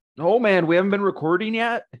Oh man, we haven't been recording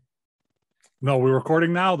yet. No, we're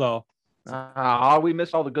recording now, though. We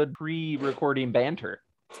missed all the good pre-recording banter.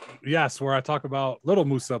 Yes, where I talk about Little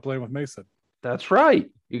Musa playing with Mason. That's right.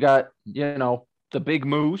 You got, the big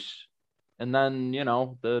moose, and then,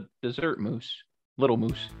 the dessert moose, little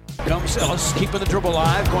moose. Comes Ellis, keeping the dribble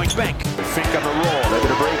alive, going Fink. Fink on the roll, able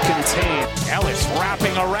to break contain. Ellis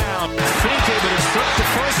wrapping around. Fink able to strip the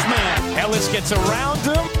first man. Ellis gets around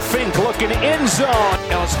him. Fink looking end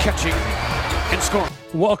zone. Ellis catching and scoring.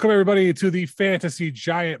 Welcome, everybody, to the Fantasy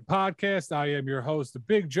Giant podcast. I am your host,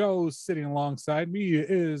 Big Joe. Sitting alongside me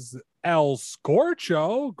is El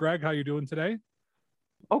Scorcho. Greg, how you doing today?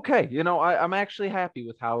 Okay, I'm actually happy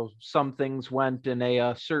with how some things went in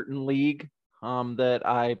a certain league that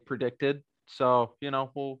I predicted. So,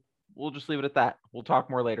 we'll just leave it at that. We'll talk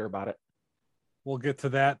more later about it. We'll get to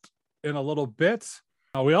that in a little bit.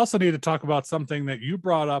 We also need to talk about something that you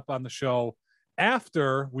brought up on the show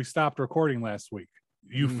after we stopped recording last week.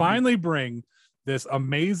 You finally bring this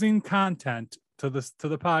amazing content to the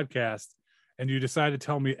podcast, and you decided to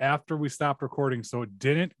tell me after we stopped recording, so it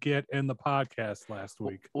didn't get in the podcast last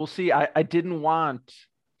week. We'll see. I didn't want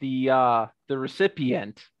the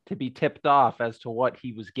recipient to be tipped off as to what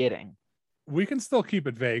he was getting. We can still keep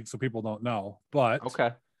it vague so people don't know, but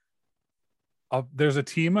okay. There's a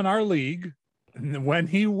team in our league, and when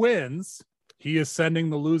he wins, he is sending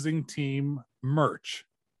the losing team merch.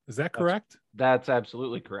 Is that correct? That's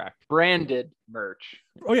absolutely correct. Branded merch.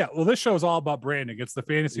 Oh, yeah. Well, this show is all about branding. It's the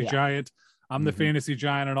Fantasy Giant. I'm the Fantasy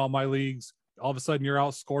Giant in all my leagues. All of a sudden, you're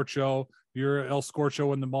out Scorcho. You're El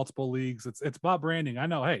Scorcho in the multiple leagues. It's about branding. I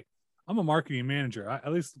know. Hey, I'm a marketing manager.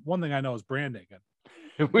 At least one thing I know is branding.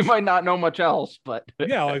 We might not know much else, but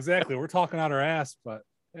yeah, well, exactly. We're talking out our ass, but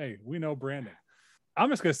hey, we know branding. I'm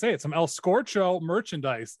just gonna say it. Some El Scorcho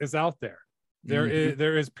merchandise is out there.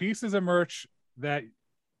 There is pieces of merch that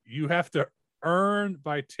you have to earn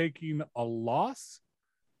by taking a loss.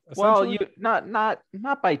 Well, you not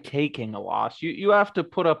by taking a loss. You have to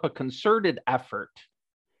put up a concerted effort.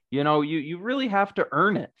 You really have to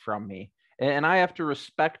earn it from me, and I have to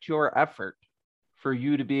respect your effort for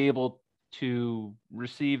you to be able to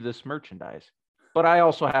receive this merchandise. But I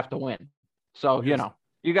also have to win. So,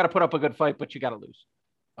 you got to put up a good fight, but you got to lose.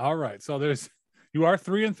 All right. So you are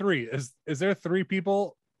 3-3. Is there 3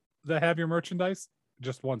 people that have your merchandise?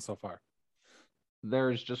 Just one so far.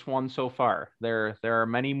 There's just one so far. There are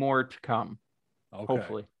many more to come. Okay.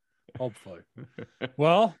 Hopefully.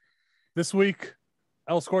 Well, this week,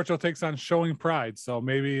 El Scorcho takes on Showing Pride. So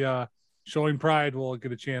maybe Showing Pride will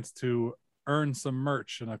get a chance to earn some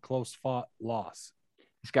merch in a close fought loss.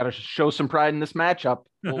 He's got to show some pride in this matchup.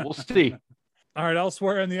 We'll see. All right,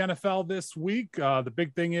 elsewhere in the NFL this week, the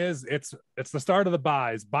big thing is it's the start of the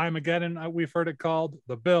buys. Buy-mageddon, we've heard it called.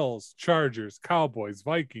 The Bills, Chargers, Cowboys,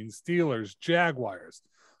 Vikings, Steelers, Jaguars,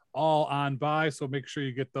 all on buy. So make sure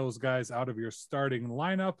you get those guys out of your starting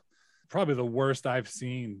lineup. Probably the worst I've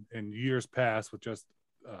seen in years past, with just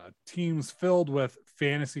teams filled with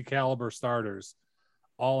fantasy caliber starters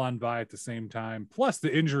all on buy at the same time. Plus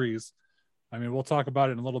the injuries. I mean, we'll talk about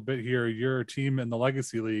it in a little bit here. Your team in the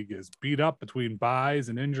Legacy League is beat up between buys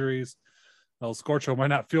and injuries. El Scorcho might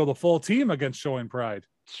not feel the full team against Showing Pride.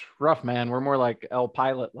 It's rough, man. We're more like El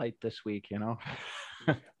Pilot Light this week,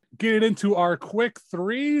 Get into our quick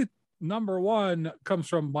 3. Number 1 comes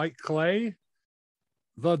from Mike Clay.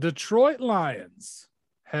 The Detroit Lions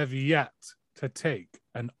have yet to take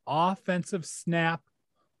an offensive snap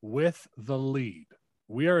with the lead.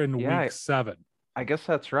 We are in week 7. I guess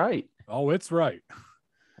that's right. Oh, it's right.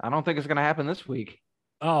 I don't think it's going to happen this week.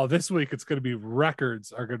 Oh, this week it's going to be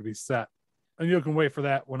records are going to be set. And you can wait for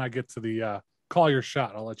that when I get to the call your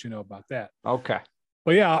shot. I'll let you know about that. Okay.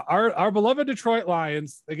 But yeah, our beloved Detroit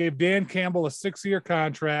Lions, they gave Dan Campbell a 6-year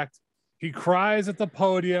contract. He cries at the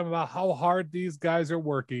podium about how hard these guys are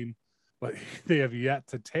working, but they have yet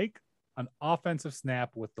to take an offensive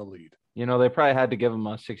snap with the lead. They probably had to give him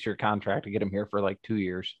a 6-year contract to get him here for like 2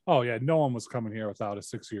 years. Oh yeah, no one was coming here without a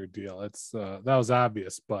 6-year deal. It's that was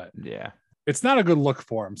obvious, but yeah, it's not a good look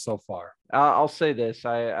for him so far. I'll say this: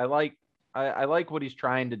 I like what he's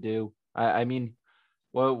trying to do. I mean,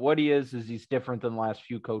 what he is he's different than the last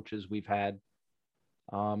few coaches we've had,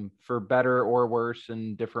 for better or worse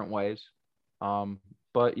in different ways.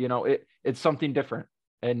 But it's something different,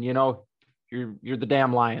 and you're the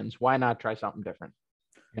damn Lions. Why not try something different?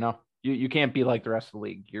 You can't be like the rest of the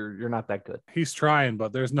league. You're not that good. He's trying,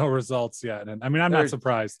 but there's no results yet. And I mean, I'm not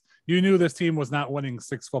surprised. You knew this team was not winning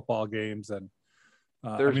 6 football games, and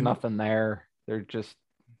there's nothing there.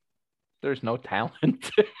 There's no talent.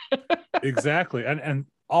 Exactly. And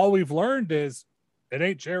all we've learned is it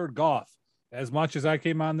ain't Jared Goff. As much as I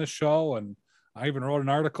came on this show and I even wrote an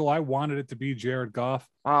article, I wanted it to be Jared Goff.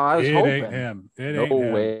 I was hoping. Ain't him. It no ain't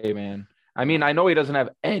him. way, man. I mean, I know he doesn't have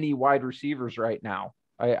any wide receivers right now.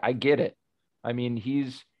 I get it. I mean,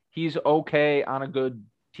 he's okay on a good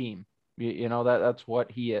team. You know, that's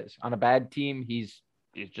what he is. On a bad team, he's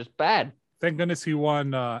just bad. Thank goodness he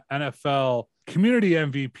won NFL Community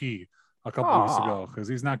MVP a couple weeks ago, because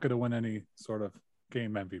he's not going to win any sort of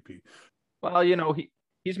game MVP. Well, you know,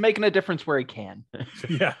 he's making a difference where he can.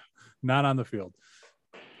 Yeah, not on the field.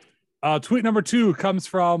 Tweet number 2 comes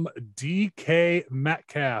from DK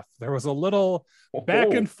Metcalf. There was a little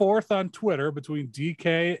back and forth on Twitter between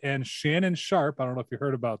DK and Shannon Sharp. I don't know if you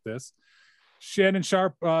heard about this. Shannon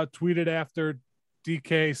Sharp tweeted after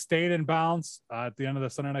DK stayed in bounds at the end of the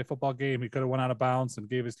Sunday Night Football game. He could have went out of bounds and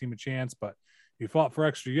gave his team a chance, but he fought for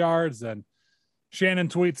extra yards. And Shannon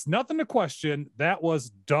tweets, "Nothing to question. That was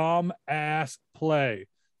dumb ass play,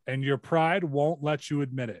 and your pride won't let you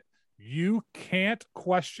admit it. You can't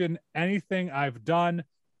question anything I've done.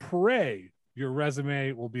 Pray your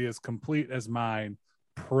resume will be as complete as mine.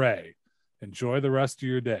 Pray. Enjoy the rest of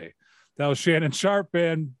your day." That was Shannon Sharp,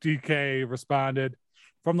 and DK responded,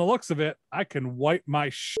 "From the looks of it, I can wipe my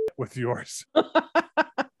shit with yours."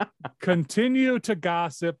 Continue to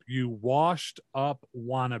gossip, you washed up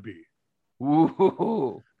wannabe.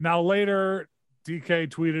 Ooh. Now later, DK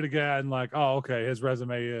tweeted again, like, "Oh, okay, his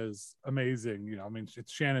resume is amazing. You know, I mean,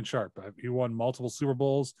 it's Shannon Sharp. He won multiple Super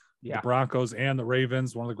Bowls, the Broncos and the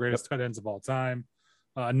Ravens, one of the greatest tight ends of all time.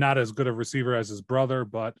 Not as good a receiver as his brother,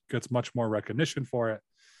 but gets much more recognition for it.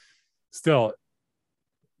 Still,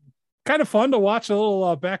 kind of fun to watch a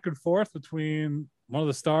little back and forth between one of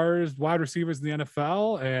the stars, wide receivers in the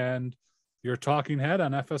NFL, and your talking head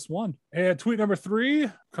on FS1. And tweet number 3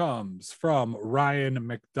 comes from Ryan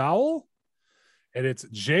McDowell. And it's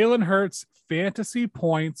Jalen Hurts fantasy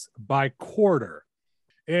points by quarter.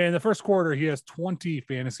 In the first quarter, he has 20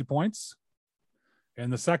 fantasy points. In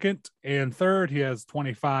the second and third, he has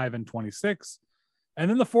 25 and 26. And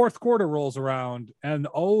then the fourth quarter rolls around, and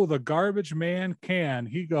the garbage man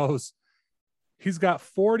he's got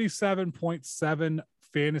 47.7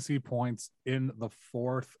 fantasy points in the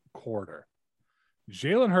fourth quarter.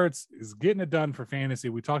 Jalen Hurts is getting it done for fantasy.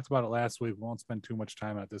 We talked about it last week. We won't spend too much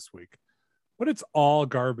time on it this week. But it's all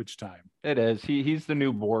garbage time. It is. He's the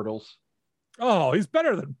new Bortles. Oh, he's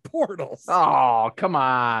better than Bortles. Oh, come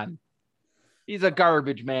on. He's a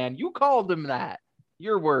garbage man. You called him that.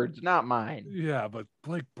 Your words, not mine. Yeah, but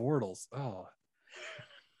Blake Bortles. Oh,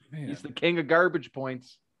 man. He's the king of garbage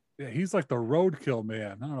points. Yeah, he's like the roadkill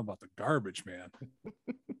man. I don't know about the garbage man.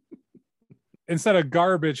 Instead of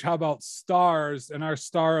garbage, how about stars? And our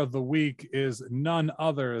star of the week is none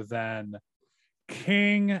other than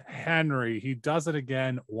King Henry. He does it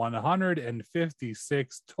again.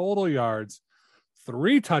 156 total yards,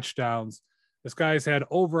 3 touchdowns. This guy's had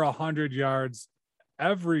over 100 yards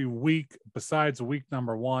every week besides week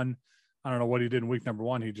number 1. I don't know what he did in week number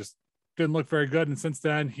 1. He just didn't look very good. And since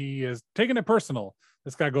then, he has taken it personal.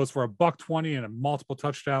 This guy goes for $120 and multiple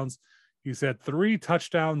touchdowns. He's had 3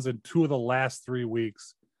 touchdowns in 2 of the last 3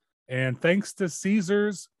 weeks. And thanks to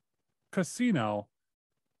Caesars Casino,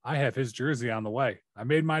 I have his jersey on the way. I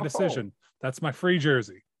made my decision. That's my free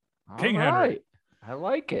jersey. King Henry. I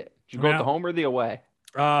like it. Did you go with the home or the away?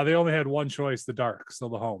 They only had one choice, the dark, so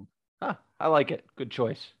the home. Huh, I like it. Good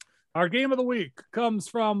choice. Our game of the week comes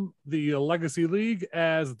from the Legacy League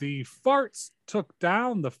as the Farts took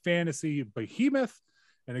down the fantasy behemoth,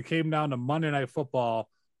 and it came down to Monday Night Football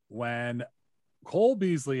when Cole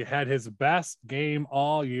Beasley had his best game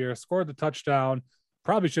all year, scored the touchdown.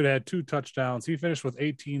 Probably should have had 2 touchdowns. He finished with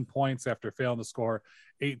 18 points after failing to score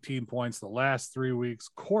 18 points the last 3 weeks.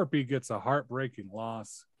 Corpy gets a heartbreaking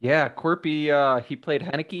loss. Yeah, Corpy, he played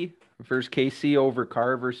Heineke versus KC over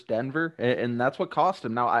Carr versus Denver, and that's what cost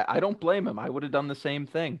him. Now, I don't blame him. I would have done the same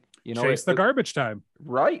thing. You know, Chase the garbage time.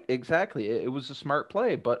 Right, exactly. It was a smart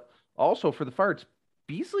play, but also for the Farts,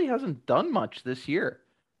 Beasley hasn't done much this year.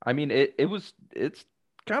 I mean, it's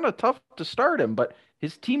kind of tough to start him, but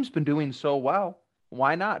his team's been doing so well.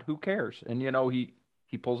 Why not? Who cares? And, you know, he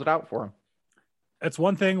pulls it out for him. It's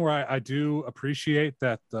one thing where I do appreciate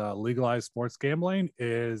that legalized sports gambling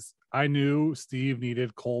is I knew Steve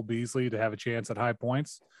needed Cole Beasley to have a chance at high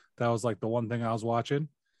points. That was like the one thing I was watching.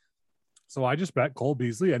 So I just bet Cole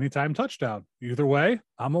Beasley anytime touchdown. Either way,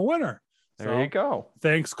 I'm a winner. There you go.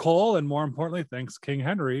 Thanks, Cole. And more importantly, thanks, King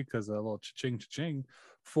Henry, because a little cha-ching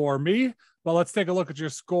for me. But let's take a look at your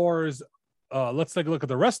scores. Let's take a look at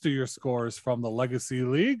the rest of your scores from the Legacy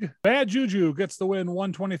League. Bad Juju gets the win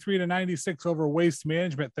 123-96 over Waste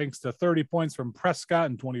Management, thanks to 30 points from Prescott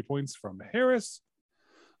and 20 points from Harris.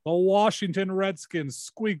 The Washington Redskins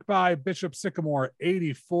squeak by Bishop Sycamore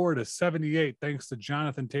 84-78, thanks to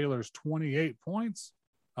Jonathan Taylor's 28 points.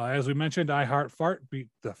 As we mentioned, I Heart Fart beat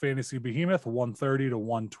the Fantasy Behemoth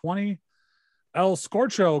 130-120. El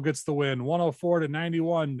Scorcho gets the win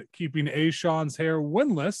 104-91, keeping A. Sean's hair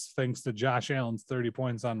winless, thanks to Josh Allen's 30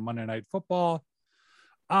 points on Monday Night Football.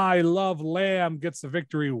 I Love Lamb gets the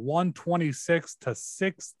victory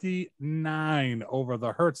 126-69 over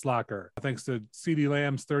the Hertzlocker, thanks to CD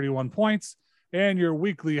Lamb's 31 points. And your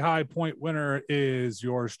weekly high point winner is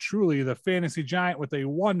yours truly, the Fantasy Giant, with a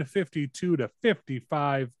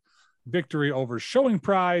 152-55 victory over Showing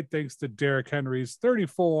Pride, thanks to Derrick Henry's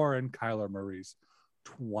 34 and Kyler Murray's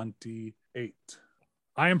 28.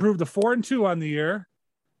 I improved to 4-2 on the year,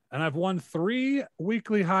 and I've won 3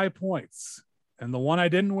 weekly high points. And the one I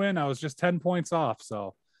didn't win, I was just 10 points off.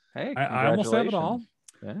 So hey, I almost have it all.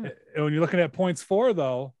 Yeah. When you're looking at points for,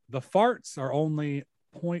 though, the farts are only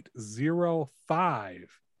 0.05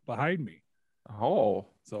 behind me. Oh.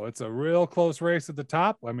 So it's a real close race at the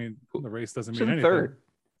top. I mean, the race doesn't mean anything. Third?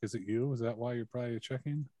 Is it you? Is that why you're probably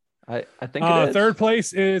checking? I think it is. Third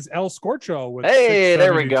place is El Scorcho with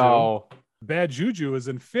there we go. Bad Juju is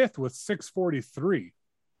in 5th with 643.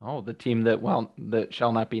 Oh, the team that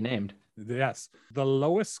shall not be named. Yes. The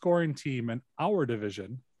lowest scoring team in our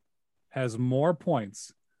division has more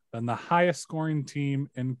points than the highest scoring team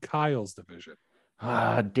in Kyle's division.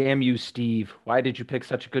 Damn you, Steve. Why did you pick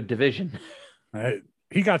such a good division?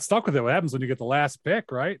 He got stuck with it. What happens when you get the last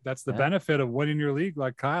pick, right? That's the benefit of winning your league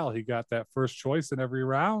like Kyle. He got that first choice in every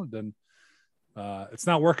round, and it's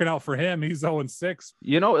not working out for him. He's 0-6.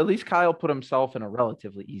 At least Kyle put himself in a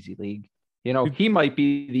relatively easy league. He might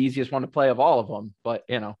be the easiest one to play of all of them, but,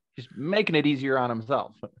 he's making it easier on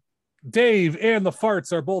himself. Dave and the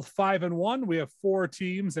Farts are both 5-1. We have 4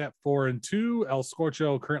 teams at 4-2. El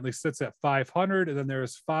Scorcho currently sits at 500, and then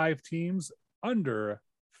there's 5 teams under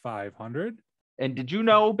 500. And did you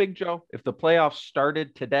know, Big Joe, if the playoffs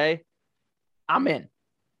started today, I'm in.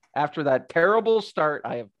 After that terrible start,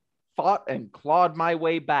 I have fought and clawed my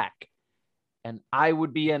way back, and I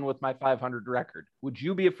would be in with my 500 record. Would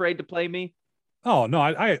you be afraid to play me? Oh, no,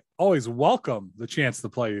 I always welcome the chance to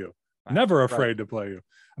play you. Never afraid to play you.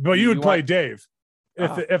 But you would play Dave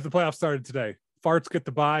if the playoffs started today. Farts get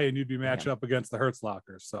the bye, and you'd be matched up against the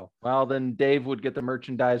Hertzlockers. So, well, then Dave would get the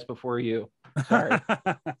merchandise before you. Sorry.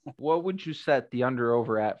 What would you set the under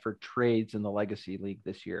over at for trades in the Legacy League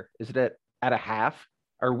this year? Is it at a half?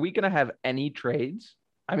 Are we going to have any trades?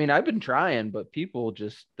 I mean, I've been trying, but people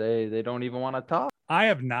just they don't even want to talk. I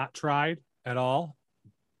have not tried at all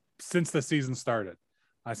since the season started.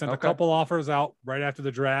 I sent a couple offers out right after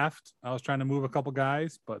the draft. I was trying to move a couple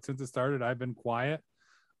guys, but since it started, I've been quiet.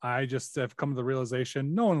 I just have come to the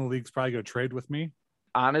realization no one in the league's probably going to trade with me.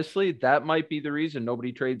 Honestly, that might be the reason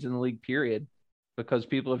nobody trades in the league, period, because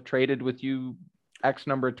people have traded with you X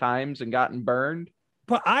number of times and gotten burned.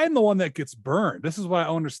 But I'm the one that gets burned. This is what I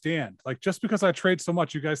don't understand. Like, just because I trade so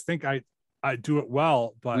much, you guys think I do it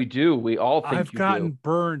well, but we do. We all think I've gotten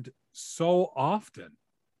burned so often.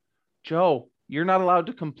 Joe, you're not allowed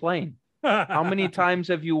to complain. How many times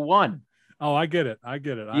have you won? Oh, I get it.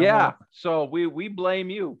 Yeah. So we blame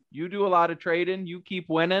you. You do a lot of trading. You keep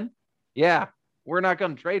winning. Yeah. We're not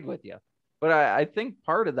going to trade with you. But I think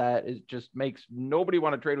part of that is just makes nobody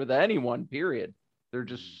want to trade with anyone, period. They're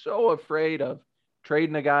just so afraid of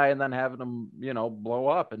trading a guy and then having them, blow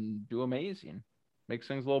up and do amazing. Makes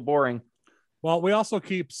things a little boring. Well, we also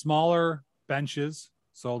keep smaller benches.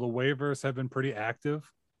 So the waivers have been pretty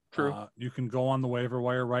active. True. You can go on the waiver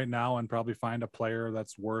wire right now and probably find a player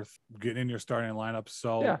that's worth getting in your starting lineup.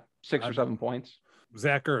 So yeah, 6 or 7 points.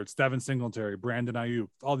 Zach Ertz, Devin Singletary, Brandon Ayuk,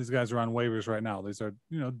 all these guys are on waivers right now. These are,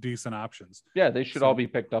 decent options. Yeah, they should all be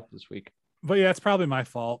picked up this week. But yeah, it's probably my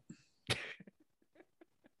fault.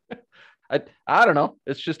 I don't know.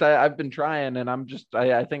 It's just I've been trying, and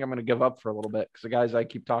I think I'm going to give up for a little bit because the guys I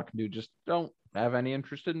keep talking to just don't have any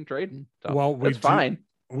interest in trading. So well, it's fine.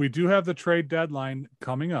 We do have the trade deadline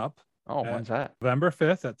coming up. Oh, when's that? November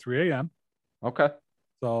 5th at 3 a.m. Okay.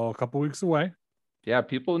 So a couple weeks away. Yeah,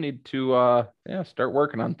 people need to start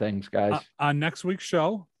working on things, guys. On next week's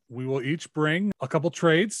show, we will each bring a couple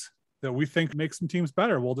trades that we think make some teams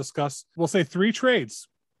better. We'll say 3 trades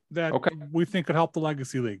that we think could help the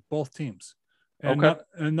Legacy League, both teams. And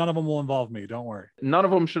none of them will involve me. Don't worry. None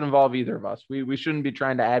of them should involve either of us. We shouldn't be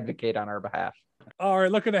trying to advocate on our behalf. All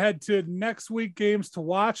right, looking ahead to next week games to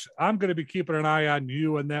watch. I'm going to be keeping an eye on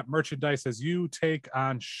you and that merchandise as you take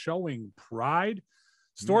on Showing Pride.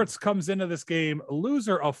 Storts comes into this game,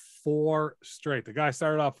 loser of 4 straight. The guy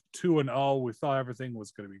started off 2-0. We thought everything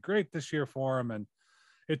was going to be great this year for him, and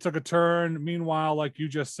it took a turn. Meanwhile, like you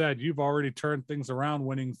just said, you've already turned things around,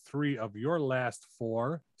 winning 3 of your last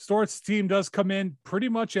 4. Stort's team does come in pretty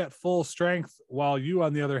much at full strength, while you,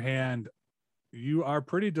 on the other hand, you are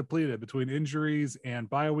pretty depleted between injuries and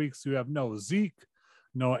bye weeks. You have no Zeke,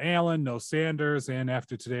 no Allen, no Sanders, and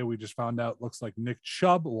after today, we just found out, looks like Nick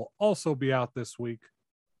Chubb will also be out this week.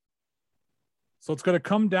 So it's going to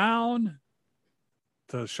come down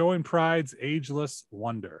to showing Pride's ageless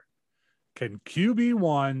wonder. Can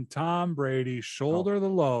QB1 Tom Brady shoulder the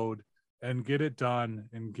load and get it done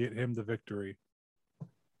and get him the victory?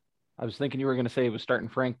 I was thinking you were going to say he was starting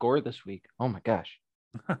Frank Gore this week. Oh my gosh.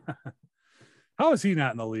 How is he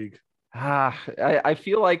not in the league? I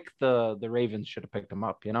feel like the Ravens should have picked him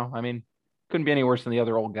up, you know? I mean, couldn't be any worse than the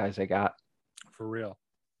other old guys they got. For real.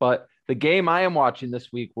 But the game I am watching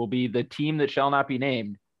this week will be the team that shall not be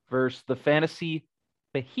named versus the fantasy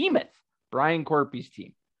behemoth, Brian Corpy's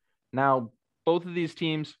team. Now, both of these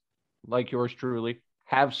teams, like yours truly,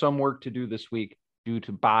 have some work to do this week due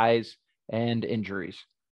to buys and injuries.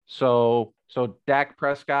 So Dak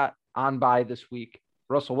Prescott on bye this week.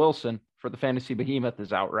 Russell Wilson for the fantasy behemoth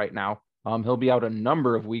is out right now. He'll be out a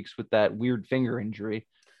number of weeks with that weird finger injury.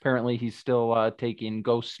 Apparently, he's still taking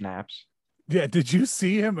ghost snaps. Yeah, did you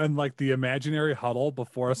see him in like the imaginary huddle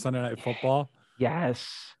before Sunday Night Football? Yes.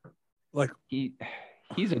 Like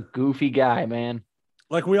he's a goofy guy, man.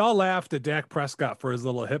 Like we all laughed at Dak Prescott for his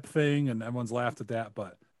little hip thing, and everyone's laughed at that,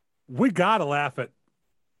 but we gotta laugh at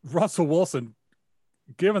Russell Wilson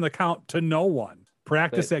giving the count to no one.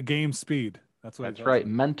 Practice at game speed. That's right.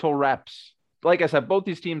 Mental reps. Like I said, both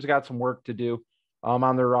these teams got some work to do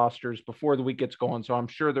on their rosters before the week gets going. So I'm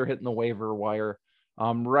sure they're hitting the waiver wire.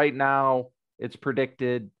 Right now, it's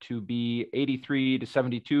predicted to be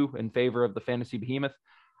 83-72 in favor of the fantasy behemoth.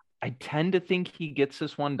 I tend to think he gets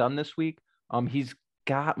this one done this week. He's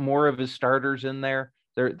got more of his starters in there.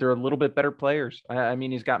 They're a little bit better players. I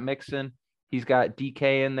mean, he's got Mixon. He's got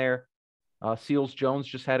DK in there. Seals Jones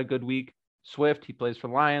just had a good week. Swift, he plays for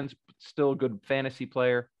Lions, but still a good fantasy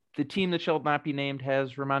player. The team that shall not be named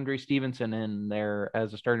has Ramondre Stevenson in there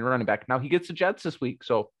as a starting running back. Now he gets the Jets this week,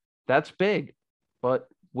 so that's big. But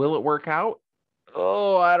will it work out?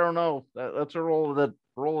 Oh, I don't know. That's a roll of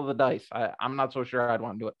the dice. I'm not so sure I'd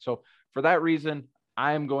want to do it. So for that reason,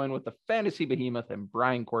 I am going with the fantasy behemoth and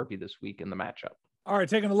Brian Corpy this week in the matchup. All right,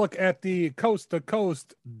 taking a look at the Coast to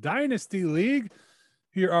Coast Dynasty League.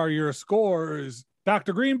 Here are your scores.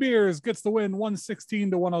 Dr. Greenbeers gets the win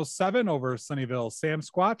 116-107 over Sunnyvale Sam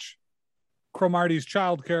Squatch. Cromarty's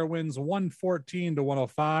Childcare wins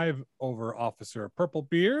 114-105 over Officer Purple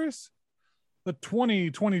Beers. The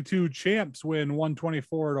 2022 champs win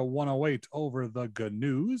 124-108 over the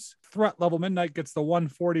Gnu's. Threat Level Midnight gets the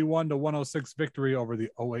 141-106 victory over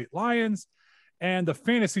the 08 Lions. And the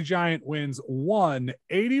Fantasy Giant wins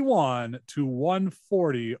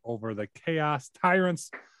 181-140 over the Chaos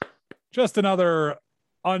Tyrants. Just another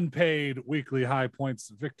unpaid weekly high points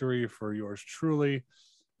victory for yours truly.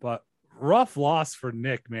 But rough loss for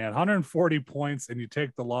Nick, man. 140 points and you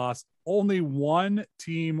take the loss. Only one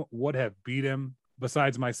team would have beat him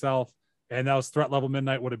besides myself, and that was Threat Level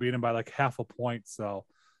Midnight would have beat him by like half a point. So,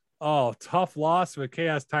 tough loss for the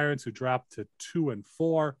Chaos Tyrants, who dropped to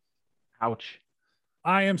 2-4. Ouch.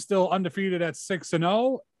 I am still undefeated at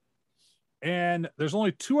 6-0. And there's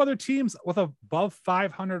only 2 other teams with above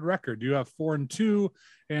 500 record. You have 4-2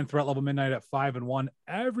 and Threat Level Midnight at 5-1.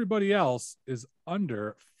 Everybody else is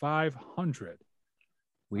under 500.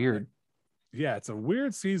 Weird. Yeah, it's a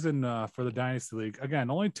weird season for the Dynasty League. Again,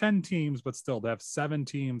 only 10 teams, but still, they have 7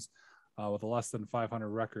 teams with a less than 500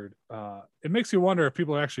 record. It makes you wonder if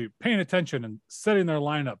people are actually paying attention and setting their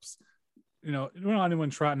lineups. You know, you don't want anyone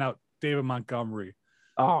trotting out David Montgomery.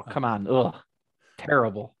 Oh, come on. Ugh.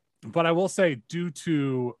 Terrible. But I will say, due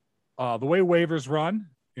to the way waivers run,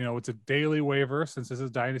 you know, it's a daily waiver. Since this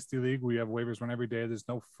is Dynasty League, we have waivers run every day. There's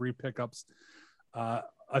no free pickups. A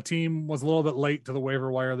team was a little bit late to the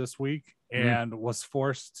waiver wire this week and was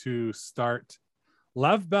forced to start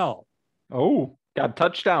Lev Bell. Oh, got a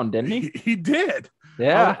touchdown, didn't he? He did.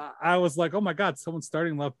 Yeah. I was like, oh my God, someone's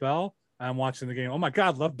starting Lev Bell. I'm watching the game. Oh my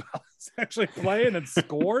God, Lev Bell is actually playing and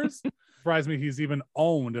scores. Surprised me he's even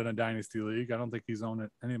owned in a Dynasty League. I don't think he's owned in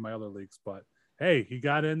any of my other leagues, but hey, he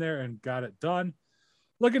got in there and got it done.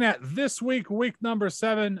 Looking at this week, week number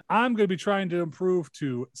 7, I'm going to be trying to improve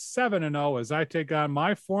to 7-0 as I take on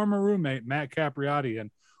my former roommate, Matt Capriotti,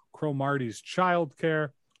 and Cromarty's Childcare.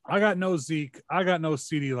 I got no Zeke. I got no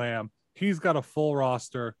CeeDee Lamb. He's got a full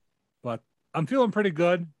roster, but I'm feeling pretty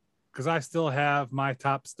good because I still have my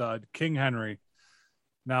top stud, King Henry.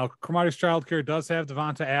 Now, Cromarty's Childcare does have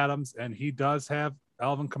Devonta Adams, and he does have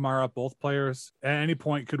Alvin Kamara, both players at any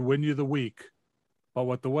point could win you the week. But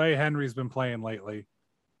with the way Henry's been playing lately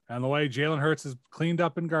and the way Jalen Hurts has cleaned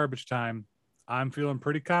up in garbage time, I'm feeling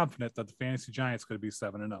pretty confident that the Fantasy Giants could be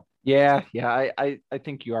 7-0. Yeah. I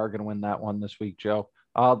think you are going to win that one this week, Joe.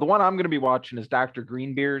 The one I'm going to be watching is Dr.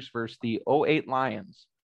 Greenbeers versus the 08 Lions.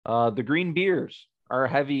 The Green Beers are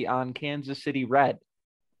heavy on Kansas City Red.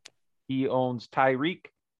 He owns Tyreek.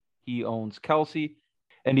 He owns Kelsey.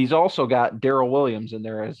 And he's also got Darrell Williams in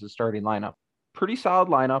there as the starting lineup. Pretty solid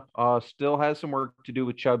lineup. Still has some work to do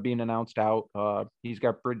with Chubb being announced out. He's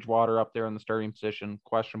got Bridgewater up there in the starting position.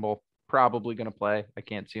 Questionable. Probably going to play. I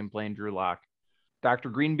can't see him playing Drew Lock. Dr.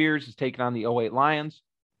 Greenbeers is taking on the 08 Lions.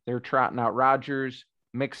 They're trotting out Rodgers,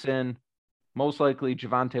 Mixon, most likely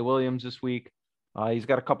Javonte Williams this week. He's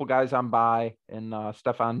got a couple guys on bye, and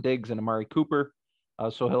Stephon Diggs and Amari Cooper.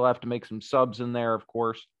 So he'll have to make some subs in there, of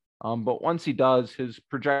course. But once he does, his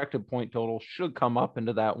projected point total should come up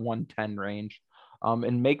into that 110 range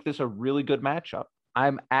and make this a really good matchup.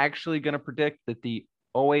 I'm actually going to predict that the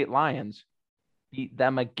 08 Lions beat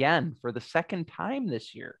them again for the second time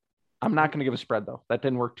this year. I'm not going to give a spread, though. That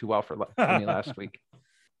didn't work too well for me last week.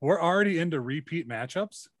 We're already into repeat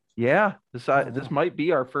matchups? Yeah, this might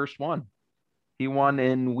be our first one. He won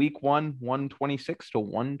in week 1, 126 to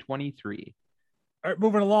 123. All right,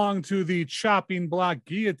 moving along to the Chopping Block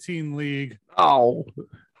Guillotine League. Oh,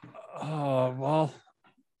 well.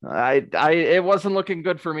 It wasn't looking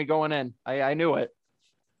good for me going in. I knew it.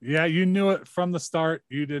 Yeah, you knew it from the start.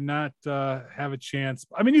 You did not have a chance.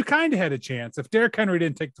 I mean, you kind of had a chance. If Derrick Henry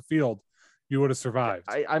didn't take the field, you would have survived.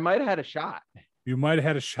 I might have had a shot. You might have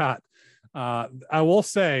had a shot. I will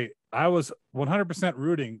say I was 100%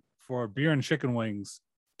 rooting for Beer and Chicken Wings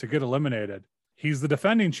to get eliminated. He's the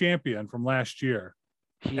defending champion from last year.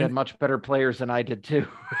 He had much better players than I did, too.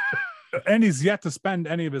 And he's yet to spend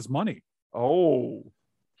any of his money. Oh,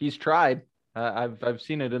 he's tried. I've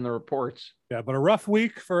seen it in the reports. Yeah, but a rough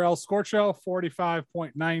week for El Scorcho,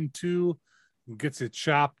 45.92, gets it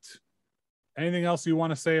chopped. Anything else you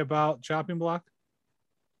want to say about Chopping Block?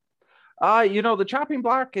 The Chopping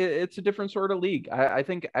Block, it's a different sort of league. I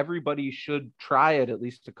think everybody should try it at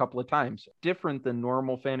least a couple of times. Different than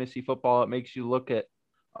normal fantasy football. It makes you look at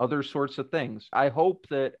other sorts of things. I hope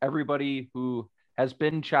that everybody who has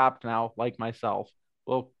been chopped now, like myself,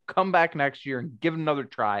 will come back next year and give it another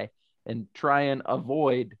try and try and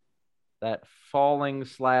avoid that falling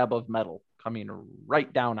slab of metal coming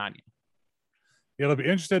right down on you. It'll be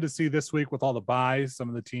interesting to see this week with all the buys, some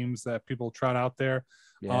of the teams that people trot out there.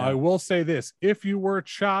 Yeah. I will say this. If you were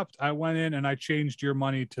chopped, I went in and I changed your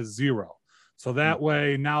money to 0. So that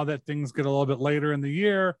way, now that things get a little bit later in the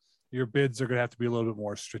year, your bids are going to have to be a little bit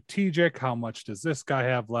more strategic. How much does this guy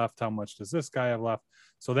have left? How much does this guy have left?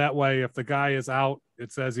 So that way, if the guy is out,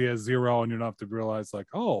 it says he has 0, and you don't have to realize like,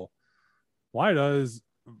 oh, why does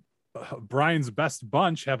Brian's best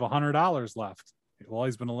bunch have $100 left? Well,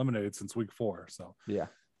 he's been eliminated since week 4. So yeah.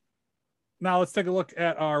 Now let's take a look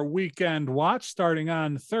at our weekend watch starting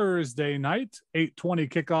on Thursday night, 8:20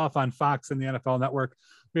 kickoff on Fox and the NFL Network.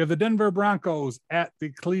 We have the Denver Broncos at the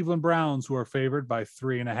Cleveland Browns, who are favored by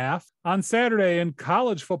 3.5. On Saturday in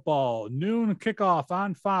college football, noon kickoff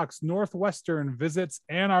on Fox, Northwestern visits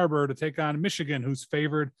Ann Arbor to take on Michigan, who's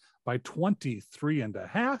favored by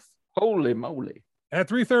 23.5. Holy moly. At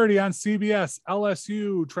 3:30 on CBS,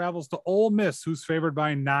 LSU travels to Ole Miss, who's favored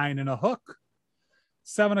by 9.5.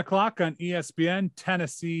 7 o'clock on ESPN,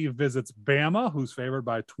 Tennessee visits Bama, who's favored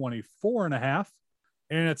by 24.5.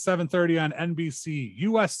 And at 7:30 on NBC,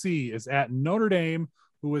 USC is at Notre Dame,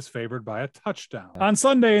 who is favored by a touchdown. On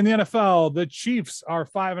Sunday in the NFL, the Chiefs are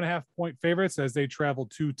 5.5-point favorites as they travel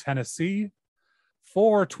to Tennessee.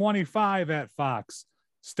 4:25 at Fox.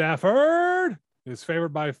 Stafford is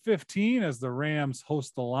favored by 15 as the Rams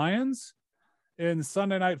host the Lions. In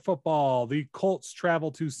Sunday Night Football, the Colts travel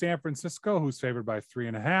to San Francisco, who's favored by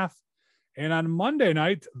 3.5. And on Monday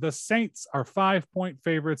night, the Saints are 5-point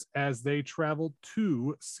favorites as they travel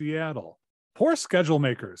to Seattle. Poor schedule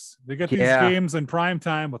makers. They get these games in prime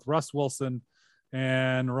time with Russ Wilson,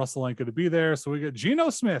 and Russell ain't going to be there. So we get Geno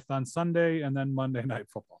Smith on Sunday and then Monday Night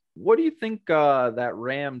Football. What do you think that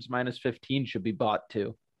Rams minus 15 should be bought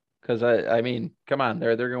to? Because, I mean, come on,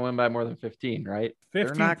 they're going to win by more than 15, right?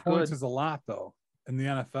 15 points is a lot, though, in the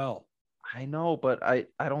NFL. I know, but I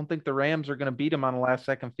don't think the Rams are going to beat them on a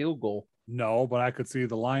last-second field goal. No, but I could see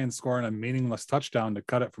the Lions scoring a meaningless touchdown to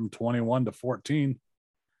cut it from 21 to 14.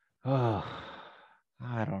 Oh,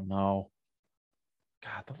 I don't know.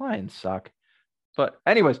 God, the Lions suck. But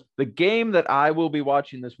anyways, the game that I will be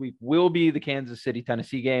watching this week will be the Kansas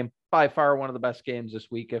City-Tennessee game. By far one of the best games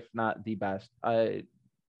this week, if not the best.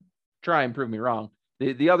 Try and prove me wrong.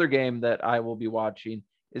 The other game that I will be watching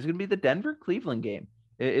is going to be the Denver-Cleveland game.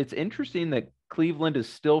 It's interesting that Cleveland is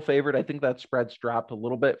still favored. I think that spread's dropped a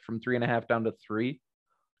little bit from 3.5 down to 3.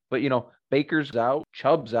 But, Baker's out,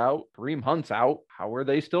 Chubb's out, Kareem Hunt's out. How are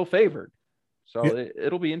they still favored? So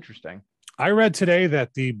it'll be interesting. I read today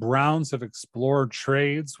that the Browns have explored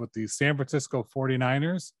trades with the San Francisco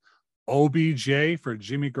 49ers, OBJ for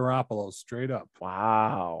Jimmy Garoppolo, straight up.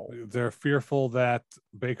 Wow. They're fearful that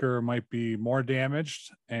Baker might be more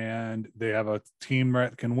damaged, and they have a team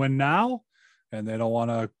that can win now, and they don't want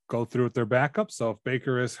to go through with their backup. So if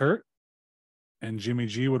Baker is hurt and Jimmy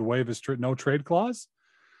G would waive his no trade clause,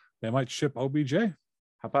 they might ship OBJ. How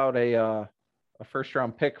about a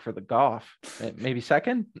first-round pick for the Goff? Maybe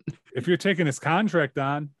second? If you're taking his contract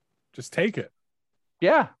on, just take it.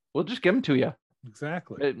 Yeah, we'll just give him to you.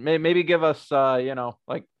 Exactly. Maybe give us,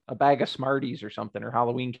 like a bag of Smarties or something, or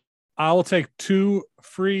Halloween. I will take 2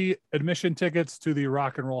 free admission tickets to the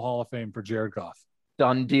Rock and Roll Hall of Fame for Jared Goff.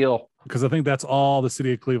 Done deal. Because I think that's all the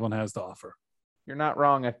city of Cleveland has to offer. You're not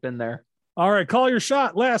wrong. I've been there. All right, call your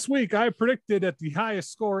shot. Last week, I predicted that the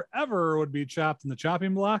highest score ever would be chopped in the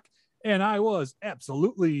chopping block, and I was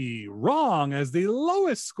absolutely wrong, as the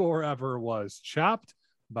lowest score ever was chopped.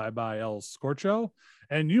 Bye-bye, El Scorcho.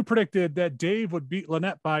 And you predicted that Dave would beat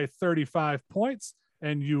Lynette by 35 points,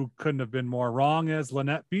 and you couldn't have been more wrong, as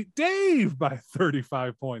Lynette beat Dave by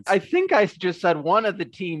 35 points. I think I just said one of the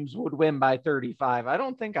teams would win by 35. I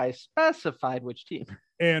don't think I specified which team.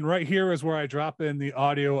 And right here is where I drop in the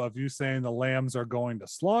audio of you saying the lambs are going to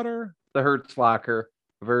slaughter. The Hertzlocker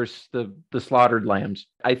versus the slaughtered lambs.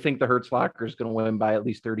 I think the Hertzlocker is going to win by at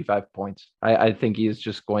least 35 points. I think he is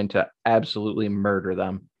just going to absolutely murder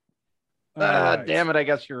them. Right. Damn it. I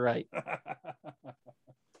guess you're right.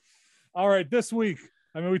 All right. This week,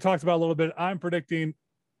 we talked about a little bit. I'm predicting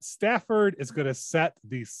Stafford is going to set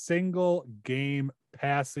the single game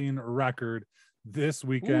passing record this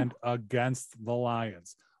weekend against the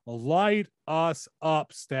Lions. Light us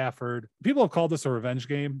up, Stafford. People have called this a revenge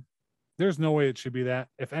game. There's no way it should be that.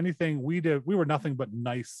 If anything, we were nothing but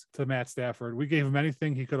nice to Matt Stafford. We gave him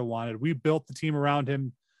anything he could have wanted. We built the team around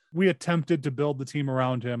him. We attempted to build the team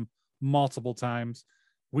around him multiple times.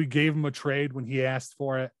 We gave him a trade when he asked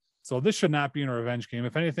for it. So this should not be a revenge game.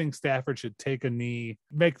 If anything, Stafford should take a knee,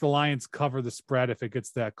 make the Lions cover the spread if it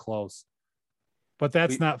gets that close. But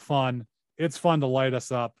that's not fun. It's fun to light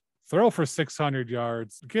us up, throw for 600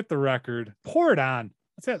 yards, get the record, pour it on.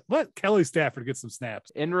 Let Kelly Stafford get some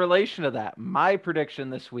snaps. In relation to that, my prediction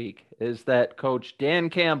this week is that Coach Dan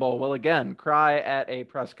Campbell will again cry at a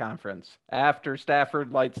press conference after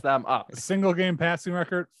Stafford lights them up. A single game passing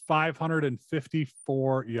record,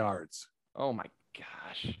 554 yards. Oh my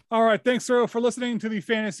gosh. All right. Thanks, Earl, for listening to the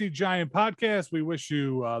Fantasy Giant podcast. We wish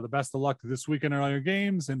you the best of luck this weekend in all your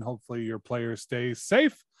games, and hopefully your players stay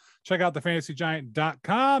safe. Check out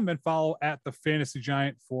thefantasygiant.com and follow at the Fantasy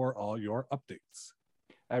Giant for all your updates.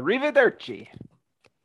 Arrivederci.